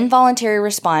automatic, involuntary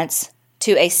response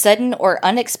to a sudden or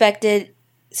unexpected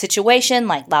situation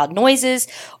like loud noises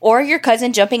or your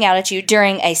cousin jumping out at you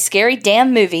during a scary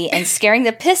damn movie and scaring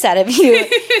the piss out of you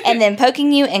and then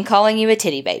poking you and calling you a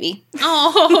titty baby.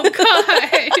 Oh,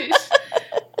 gosh.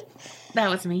 That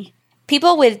was me.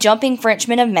 People with Jumping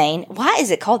Frenchman of Maine, why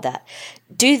is it called that?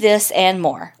 Do this and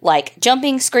more, like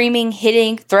jumping, screaming,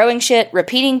 hitting, throwing shit,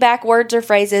 repeating back words or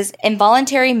phrases,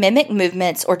 involuntary mimic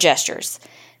movements or gestures.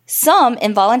 Some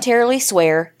involuntarily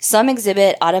swear, some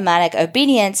exhibit automatic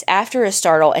obedience after a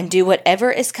startle and do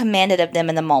whatever is commanded of them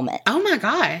in the moment. Oh my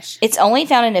gosh. It's only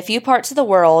found in a few parts of the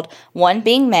world, one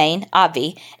being Maine,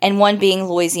 obvi, and one being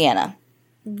Louisiana.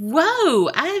 Whoa,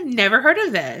 I've never heard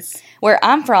of this. Where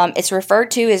I'm from, it's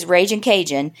referred to as Ragin'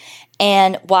 Cajun,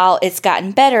 and while it's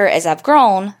gotten better as I've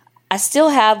grown, I still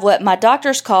have what my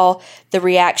doctors call the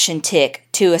reaction tic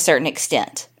to a certain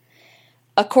extent.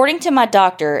 According to my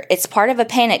doctor, it's part of a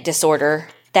panic disorder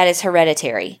that is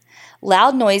hereditary.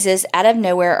 Loud noises out of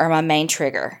nowhere are my main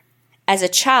trigger. As a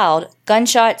child,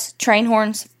 gunshots, train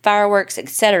horns, fireworks,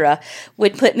 etc.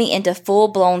 would put me into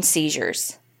full-blown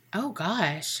seizures. Oh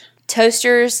gosh.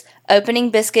 Toasters,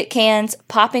 opening biscuit cans,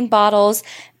 popping bottles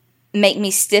make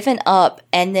me stiffen up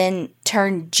and then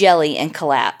turn jelly and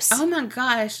collapse. Oh my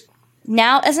gosh.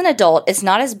 Now, as an adult, it's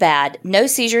not as bad, no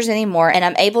seizures anymore, and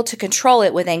I'm able to control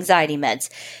it with anxiety meds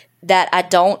that I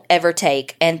don't ever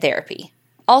take and therapy.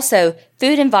 Also,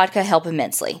 food and vodka help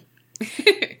immensely.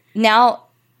 Now,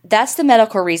 that's the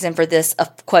medical reason for this,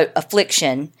 quote,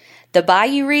 affliction. The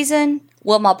Bayou reason?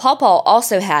 Well, my pawpaw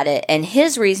also had it, and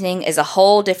his reasoning is a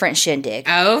whole different shindig.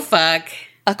 Oh, fuck.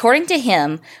 According to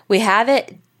him, we have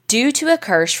it due to a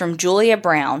curse from Julia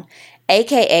Brown,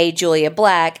 a.k.a. Julia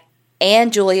Black,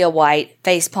 and Julia White,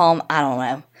 facepalm, I don't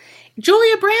know.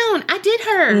 Julia Brown, I did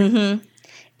her. Mm-hmm.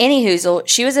 Anyhoozle,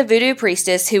 she was a voodoo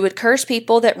priestess who would curse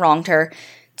people that wronged her.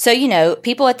 So, you know,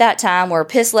 people at that time were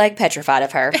piss-leg petrified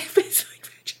of her.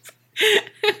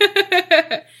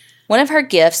 One of her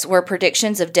gifts were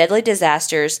predictions of deadly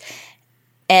disasters,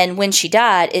 and when she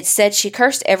died, it said she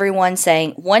cursed everyone,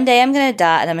 saying, "One day I'm going to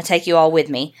die, and I'm going to take you all with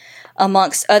me,"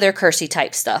 amongst other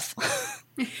cursey-type stuff.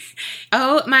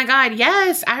 Oh, my God,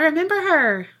 yes, I remember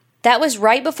her. That was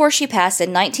right before she passed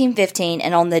in 1915,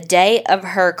 and on the day of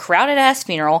her crowded-ass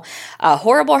funeral, a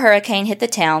horrible hurricane hit the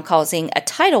town, causing a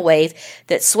tidal wave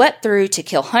that swept through to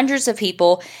kill hundreds of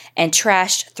people and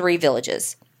trashed 3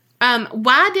 villages.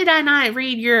 Why did I not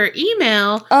read your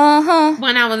email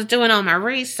when I was doing all my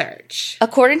research?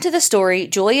 According to the story,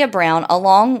 Julia Brown,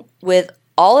 along with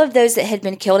all of those that had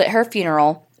been killed at her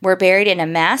funeral, were buried in a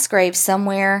mass grave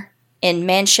somewhere in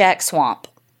Manchac Swamp.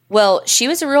 Well, she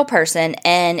was a real person,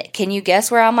 and can you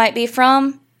guess where I might be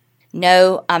from?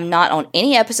 No, I'm not on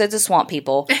any episodes of Swamp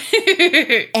People.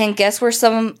 And guess where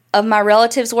some of my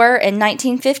relatives were in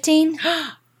 1915?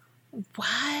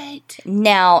 What?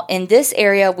 Now, in this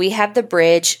area, we have the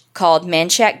bridge called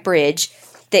Manchac Bridge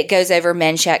that goes over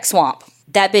Manchac Swamp.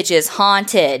 That bitch is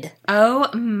haunted. Oh,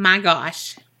 my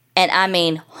gosh. And I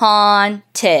mean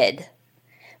haunted.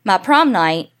 My prom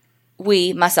night,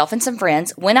 we, myself and some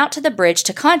friends, went out to the bridge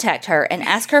to contact her and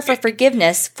ask her for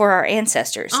forgiveness for our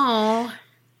ancestors. Oh.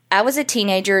 I was a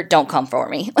teenager. Don't come for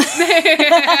me.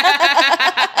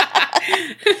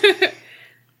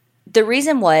 The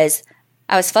reason was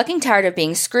I was fucking tired of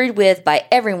being screwed with by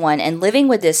everyone and living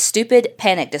with this stupid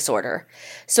panic disorder.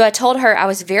 So I told her I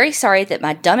was very sorry that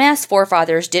my dumbass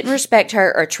forefathers didn't respect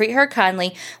her or treat her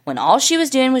kindly when all she was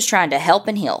doing was trying to help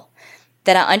and heal.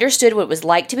 That I understood what it was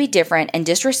like to be different and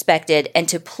disrespected and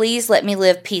to please let me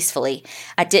live peacefully.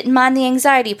 I didn't mind the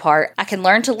anxiety part. I can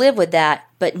learn to live with that,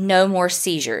 but no more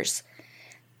seizures.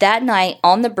 That night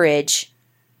on the bridge,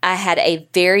 I had a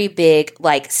very big,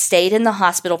 stayed in the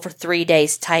hospital for 3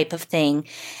 days type of thing,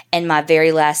 and my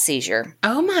very last seizure.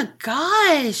 Oh my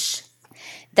gosh.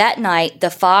 That night, the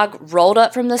fog rolled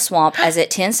up from the swamp, as it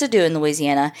tends to do in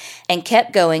Louisiana, and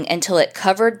kept going until it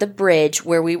covered the bridge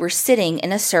where we were sitting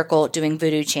in a circle doing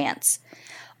voodoo chants.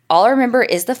 All I remember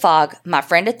is the fog, my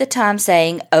friend at the time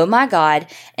saying, "Oh my God,"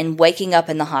 and waking up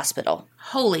in the hospital.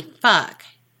 Holy fuck.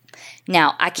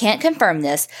 Now, I can't confirm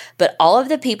this, but all of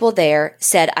the people there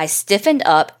said I stiffened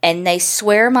up and they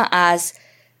swear my eyes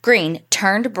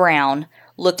turned brown,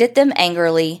 looked at them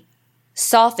angrily,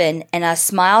 softened, and I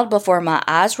smiled before my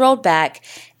eyes rolled back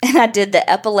and I did the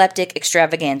epileptic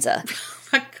extravaganza.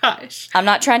 Oh my gosh. I'm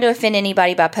not trying to offend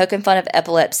anybody by poking fun of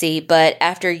epilepsy, but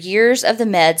after years of the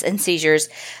meds and seizures,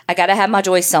 I gotta have my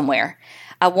joy somewhere.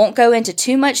 I won't go into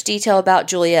too much detail about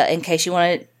Julia in case you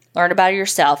want to learn about it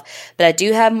yourself, but I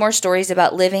do have more stories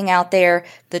about living out there,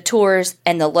 the tours,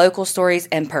 and the local stories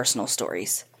and personal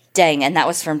stories. Dang, and that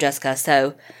was from Jessica,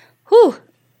 so, whew.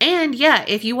 And yeah,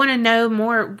 if you want to know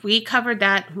more, we covered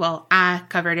that. Well, I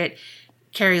covered it.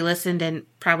 Carrie listened and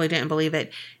probably didn't believe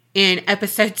it in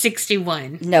episode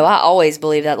 61. No, I always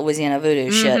believe that Louisiana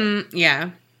voodoo shit.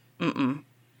 Yeah.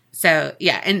 So,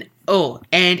 yeah, and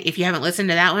if you haven't listened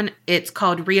to that one, it's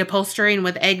called Reupholstering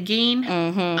with Ed Gein.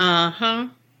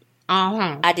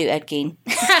 I do Ed Gein.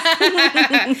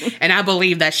 And I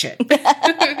believe that shit.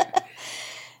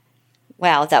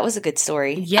 Wow, that was a good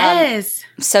story. Yes.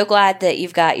 I'm so glad that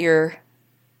you've got your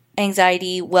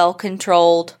anxiety well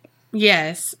controlled.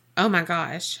 Yes. Oh my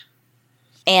gosh.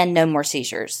 And no more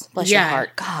seizures. Bless your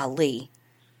heart. Golly.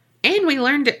 And we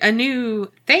learned a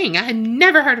new thing. I had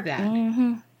never heard of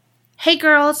that. Hey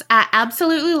girls, I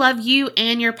absolutely love you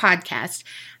and your podcast.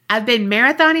 I've been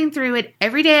marathoning through it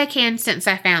every day I can since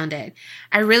I found it.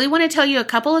 I really want to tell you a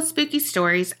couple of spooky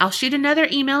stories. I'll shoot another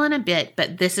email in a bit,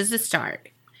 but this is the start.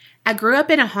 I grew up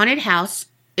in a haunted house.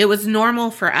 It was normal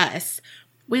for us.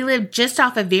 We lived just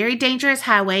off a very dangerous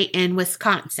highway in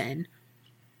Wisconsin.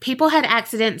 People had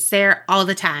accidents there all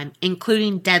the time,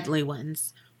 including deadly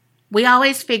ones. We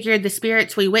always figured the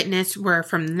spirits we witnessed were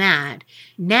from that.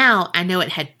 Now I know it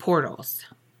had portals.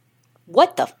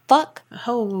 What the fuck?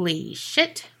 Holy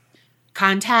shit.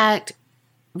 Contact,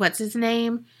 what's his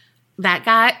name? That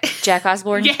guy? Jack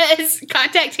Osborne? Yes,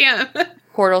 contact him.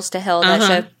 Portals to Hell,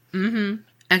 that show.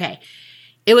 Okay.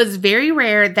 It was very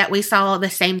rare that we saw the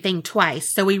same thing twice,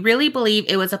 so we really believe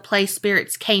it was a place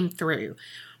spirits came through.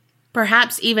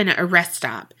 Perhaps even a rest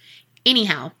stop.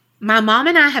 Anyhow, my mom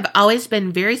and I have always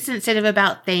been very sensitive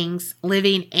about things,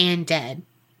 living and dead.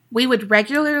 We would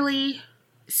regularly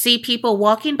see people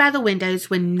walking by the windows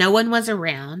when no one was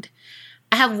around.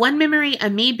 I have one memory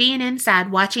of me being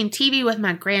inside watching TV with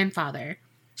my grandfather.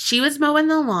 She was mowing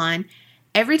the lawn.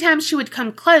 Every time she would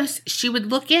come close, she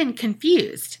would look in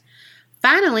confused.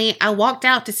 Finally, I walked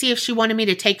out to see if she wanted me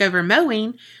to take over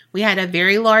mowing. We had a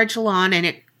very large lawn and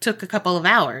it took a couple of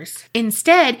hours.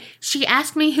 Instead, she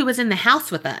asked me who was in the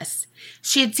house with us.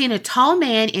 She had seen a tall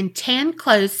man in tan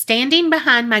clothes standing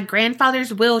behind my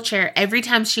grandfather's wheelchair every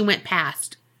time she went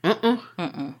past.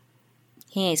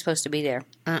 He ain't supposed to be there.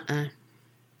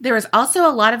 There was also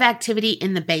a lot of activity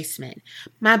in the basement.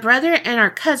 My brother and our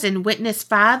cousin witnessed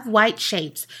 5 white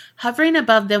shapes hovering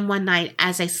above them one night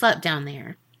as they slept down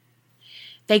there.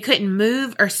 They couldn't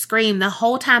move or scream the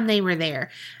whole time they were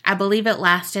there. I believe it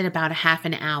lasted about a half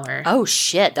an hour. Oh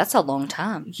shit, that's a long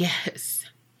time. Yes.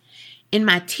 In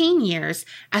my teen years,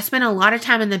 I spent a lot of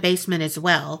time in the basement as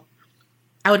well.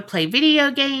 I would play video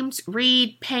games,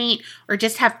 read, paint, or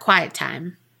just have quiet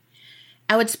time.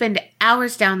 I would spend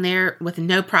hours down there with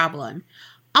no problem.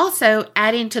 Also,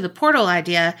 adding to the portal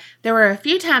idea, there were a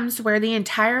few times where the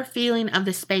entire feeling of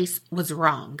the space was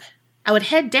wrong. I would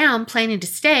head down planning to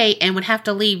stay and would have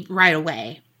to leave right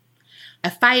away.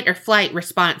 A fight or flight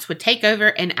response would take over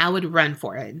and I would run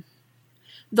for it.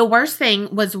 The worst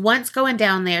thing was once going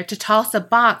down there to toss a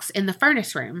box in the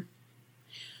furnace room.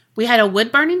 We had a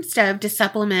wood-burning stove to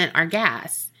supplement our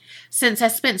gas. Since I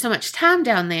spent so much time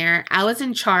down there, I was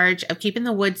in charge of keeping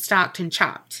the wood stocked and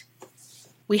chopped.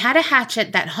 We had a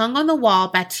hatchet that hung on the wall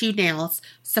by 2 nails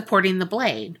supporting the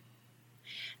blade.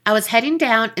 I was heading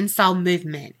down and saw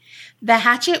movement. The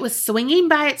hatchet was swinging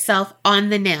by itself on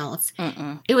the nails.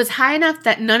 It was high enough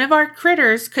that none of our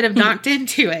critters could have knocked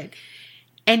into it.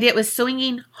 And it was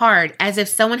swinging hard as if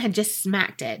someone had just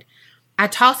smacked it. I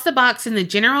tossed the box in the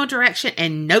general direction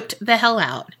and noped the hell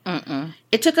out.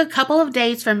 It took a couple of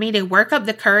days for me to work up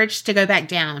the courage to go back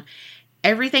down.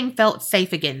 Everything felt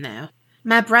safe again, though.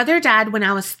 My brother died when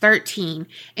I was 13,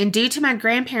 and due to my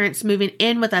grandparents moving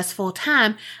in with us full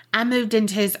time, I moved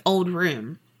into his old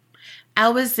room. I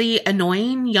was the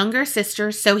annoying younger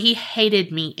sister, so he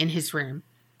hated me in his room.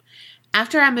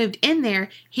 After I moved in there,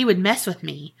 he would mess with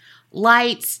me.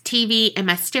 Lights, TV, and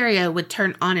my stereo would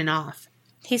turn on and off.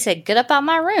 He said, "Get up out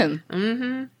my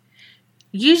room."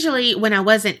 Usually when I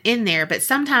wasn't in there, but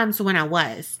sometimes when I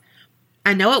was.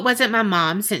 I know it wasn't my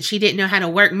mom since she didn't know how to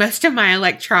work most of my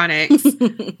electronics.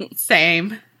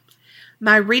 Same.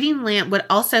 My reading lamp would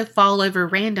also fall over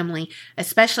randomly,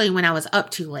 especially when I was up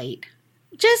too late.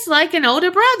 Just like an older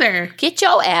brother. Get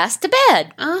your ass to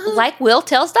bed. Like Will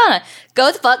tells Donna.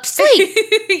 Go the fuck to sleep.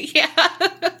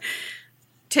 Yeah.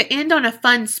 To end on a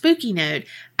fun, spooky note,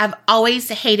 I've always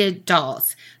hated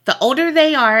dolls. The older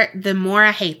they are, the more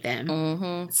I hate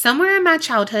them. Somewhere in my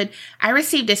childhood, I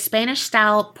received a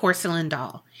Spanish-style porcelain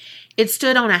doll. It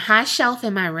stood on a high shelf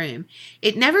in my room.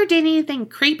 It never did anything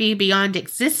creepy beyond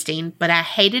existing, but I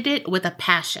hated it with a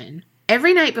passion.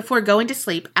 Every night before going to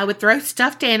sleep, I would throw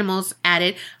stuffed animals at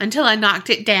it until I knocked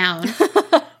it down.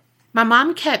 My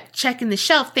mom kept checking the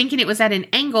shelf, thinking it was at an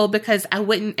angle because I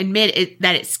wouldn't admit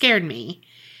that it scared me.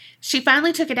 She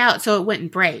finally took it out so it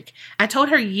wouldn't break. I told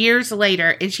her years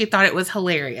later, and she thought it was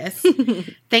hilarious.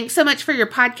 Thanks so much for your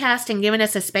podcast and giving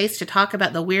us a space to talk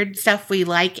about the weird stuff we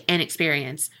like and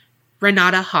experience.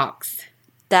 Renata Hawks.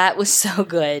 That was so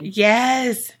good.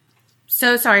 Yes.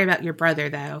 So sorry about your brother,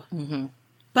 though.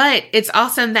 But it's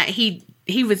awesome that he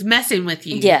was messing with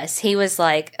you. Yes, he was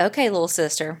like, okay, little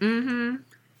sister.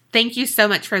 Thank you so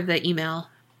much for the email.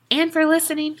 And for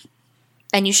listening.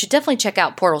 And you should definitely check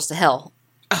out Portals to Hell.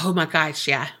 Oh my gosh,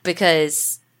 yeah.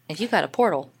 Because if you got a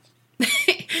portal.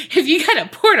 If you got a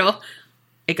portal,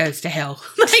 it goes to hell.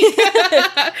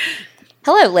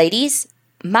 Hello, ladies.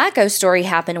 My ghost story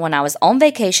happened when I was on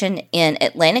vacation in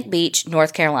Atlantic Beach,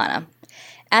 North Carolina.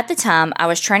 At the time, I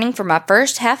was training for my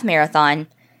first half marathon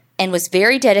and was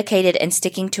very dedicated in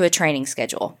sticking to a training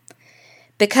schedule.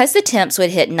 Because the temps would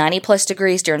hit 90 plus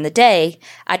degrees during the day,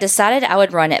 I decided I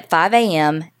would run at 5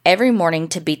 a.m. every morning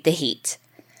to beat the heat.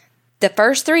 The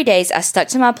first 3 days, I stuck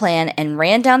to my plan and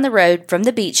ran down the road from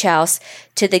the beach house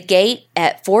to the gate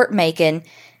at Fort Macon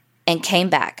and came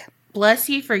back. Bless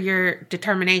you for your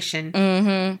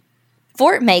determination.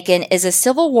 Fort Macon is a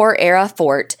Civil War era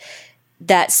fort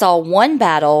that saw one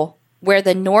battle where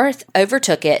the North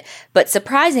overtook it, but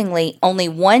surprisingly, only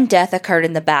one death occurred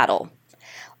in the battle.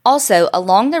 Also,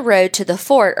 along the road to the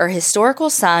fort are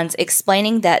historical signs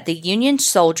explaining that the Union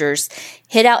soldiers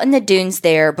hid out in the dunes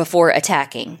there before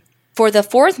attacking. For the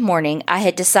fourth morning, I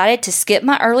had decided to skip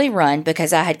my early run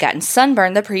because I had gotten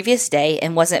sunburned the previous day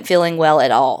and wasn't feeling well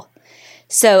at all.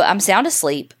 So I'm sound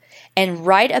asleep, and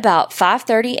right about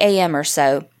 5:30 a.m. or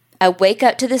so, I wake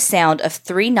up to the sound of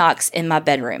 3 knocks in my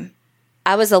bedroom.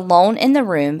 I was alone in the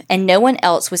room, and no one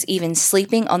else was even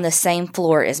sleeping on the same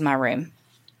floor as my room.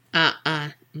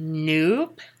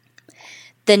 Nope.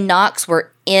 The knocks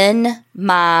were in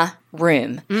my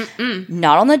room,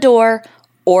 not on the door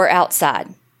or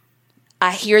outside.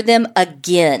 I hear them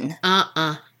again.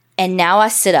 And now I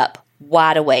sit up,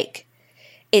 wide awake.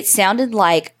 It sounded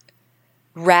like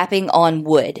rapping on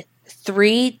wood.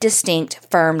 3 distinct,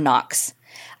 firm knocks.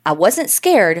 I wasn't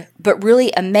scared, but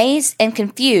really amazed and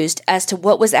confused as to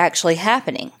what was actually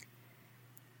happening.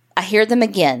 I hear them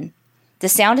again. The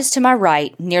sound is to my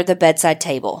right, near the bedside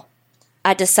table.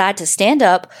 I decide to stand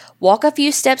up, walk a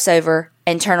few steps over,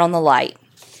 and turn on the light.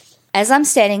 As I'm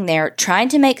standing there, trying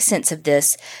to make sense of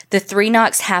this, the 3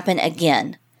 knocks happen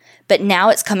again. But now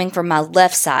it's coming from my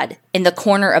left side, in the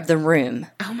corner of the room.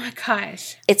 Oh my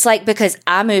gosh. It's like because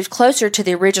I moved closer to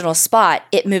the original spot,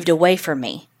 it moved away from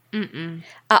me.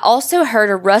 I also heard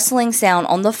a rustling sound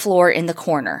on the floor in the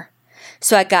corner.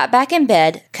 So I got back in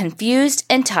bed, confused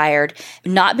and tired,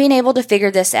 not being able to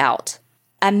figure this out.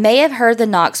 I may have heard the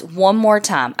knocks one more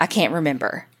time. I can't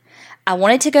remember. I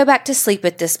wanted to go back to sleep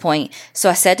at this point, so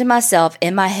I said to myself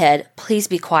in my head, please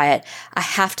be quiet. I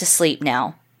have to sleep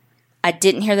now. I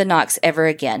didn't hear the knocks ever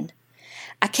again.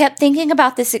 I kept thinking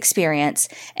about this experience,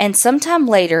 and sometime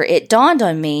later it dawned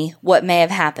on me what may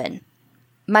have happened.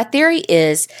 My theory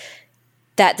is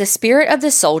that the spirit of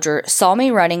the soldier saw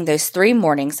me running those 3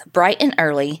 mornings bright and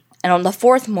early, and on the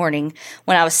 4th morning,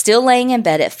 when I was still laying in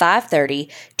bed at 5:30,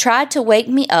 tried to wake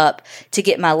me up to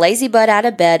get my lazy butt out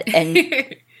of bed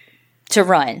and to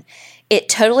run. It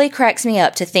totally cracks me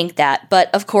up to think that,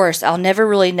 but of course, I'll never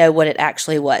really know what it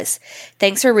actually was.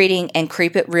 Thanks for reading, and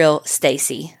keep it real,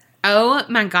 Stacy. Oh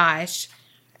my gosh.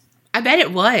 I bet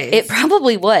it was. It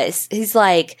probably was. He's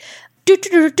like, I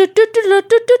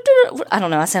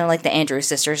don't know, I sounded like the Andrews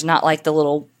sisters, not like the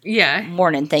little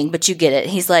morning thing, but you get it.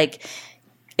 He's like,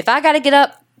 if I got to get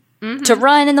up to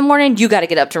run in the morning, you got to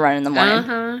get up to run in the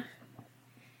morning.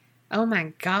 Oh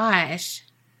my gosh.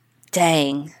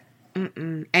 Dang.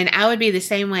 And I would be the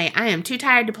same way. I am too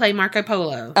tired to play Marco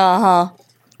Polo.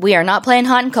 We are not playing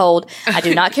hot and cold. I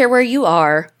do not care where you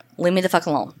are. Leave me the fuck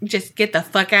alone. Just get the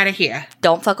fuck out of here.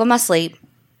 Don't fuck with my sleep.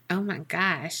 Oh my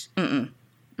gosh.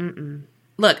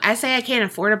 Look, I say I can't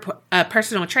afford a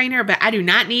personal trainer, but I do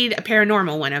not need a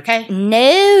paranormal one, okay?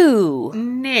 No.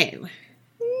 No.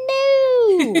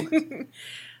 No.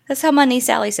 That's how my niece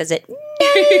Sally says it.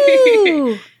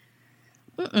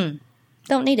 No.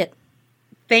 Don't need it.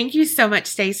 Thank you so much,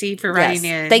 Stacy, for writing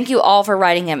in. Thank you all for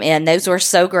writing them in. Those were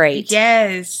so great.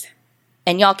 Yes.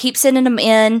 And y'all keep sending them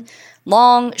in.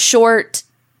 Long, short,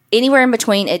 anywhere in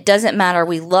between. It doesn't matter.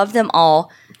 We love them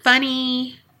all.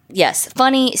 Funny. Yes.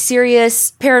 Funny,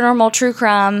 serious, paranormal, true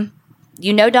crime.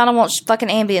 You know Donna wants fucking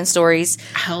ambient stories.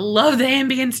 I love the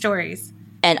ambient stories.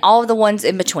 And all of the ones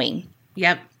in between.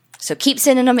 Yep. So keep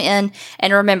sending them in.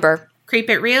 And remember, creep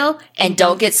it real and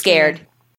don't get scared.